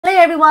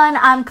everyone,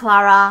 I'm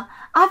Clara.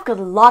 I've got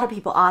a lot of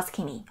people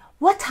asking me,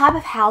 what type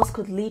of house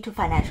could lead to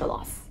financial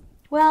loss?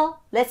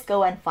 Well, let's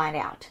go and find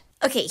out.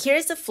 Okay,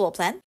 here's the floor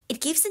plan.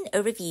 It gives an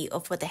overview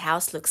of what the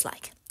house looks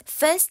like.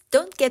 First,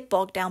 don't get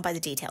bogged down by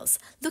the details.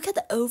 Look at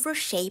the overall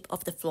shape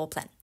of the floor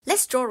plan.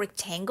 Let's draw a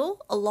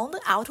rectangle along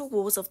the outer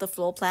walls of the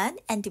floor plan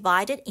and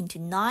divide it into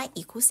 9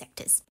 equal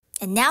sectors.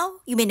 And now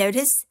you may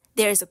notice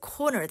there is a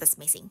corner that's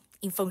missing.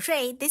 In Feng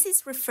Shui, this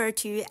is referred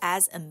to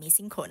as a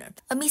missing corner.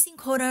 A missing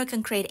corner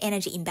can create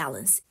energy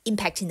imbalance,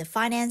 impacting the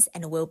finance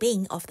and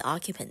well-being of the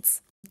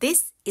occupants.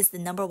 This is the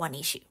number one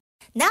issue.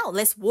 Now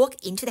let's walk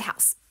into the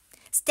house.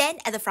 Stand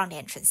at the front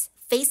entrance,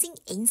 facing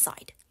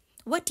inside.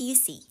 What do you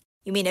see?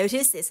 You may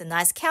notice there's a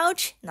nice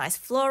couch, nice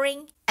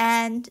flooring,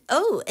 and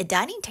a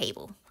dining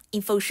table.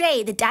 In Feng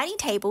Shui, the dining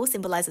table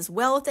symbolizes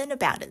wealth and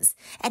abundance,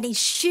 and it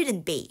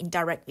shouldn't be in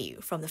direct view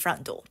from the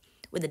front door.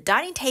 When the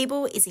dining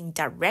table is in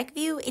direct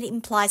view, it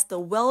implies the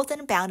wealth and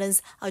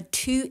abundance are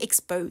too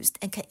exposed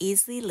and can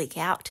easily leak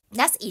out.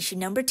 That's issue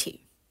number 2.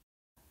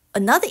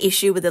 Another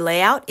issue with the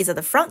layout is that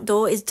the front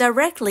door is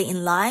directly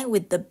in line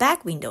with the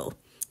back window.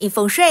 In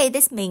Feng Shui,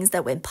 this means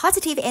that when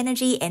positive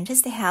energy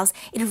enters the house,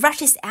 it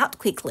rushes out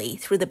quickly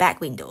through the back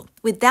window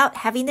without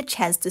having the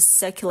chance to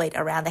circulate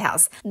around the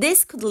house.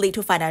 This could lead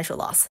to financial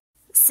loss.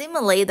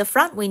 Similarly, the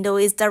front window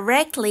is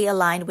directly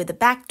aligned with the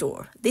back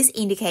door. This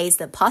indicates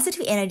that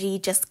positive energy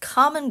just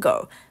come and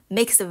go,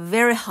 makes it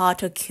very hard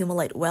to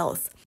accumulate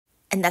wealth.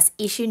 And that's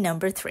issue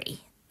number 3.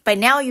 By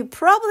now, you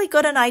probably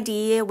got an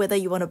idea whether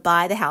you want to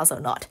buy the house or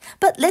not.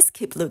 But let's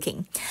keep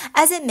looking.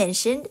 As I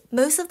mentioned,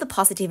 most of the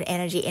positive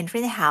energy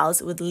entering the house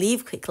would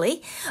leave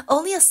quickly.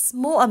 Only a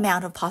small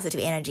amount of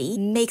positive energy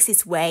makes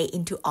its way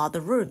into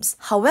other rooms.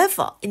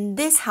 However, in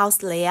this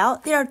house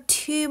layout, there are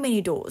too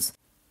many doors,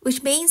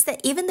 which means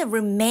that even the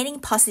remaining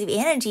positive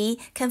energy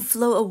can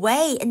flow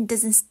away and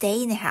doesn't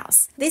stay in the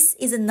house. This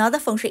is another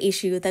Feng Shui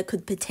issue that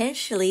could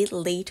potentially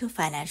lead to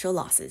financial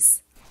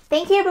losses.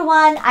 Thank you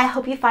everyone. I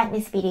hope you find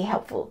this video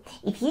helpful.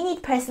 If you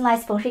need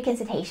personalized Feng Shui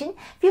consultation,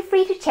 feel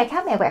free to check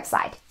out my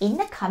website in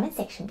the comment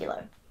section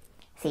below.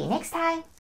 See you next time.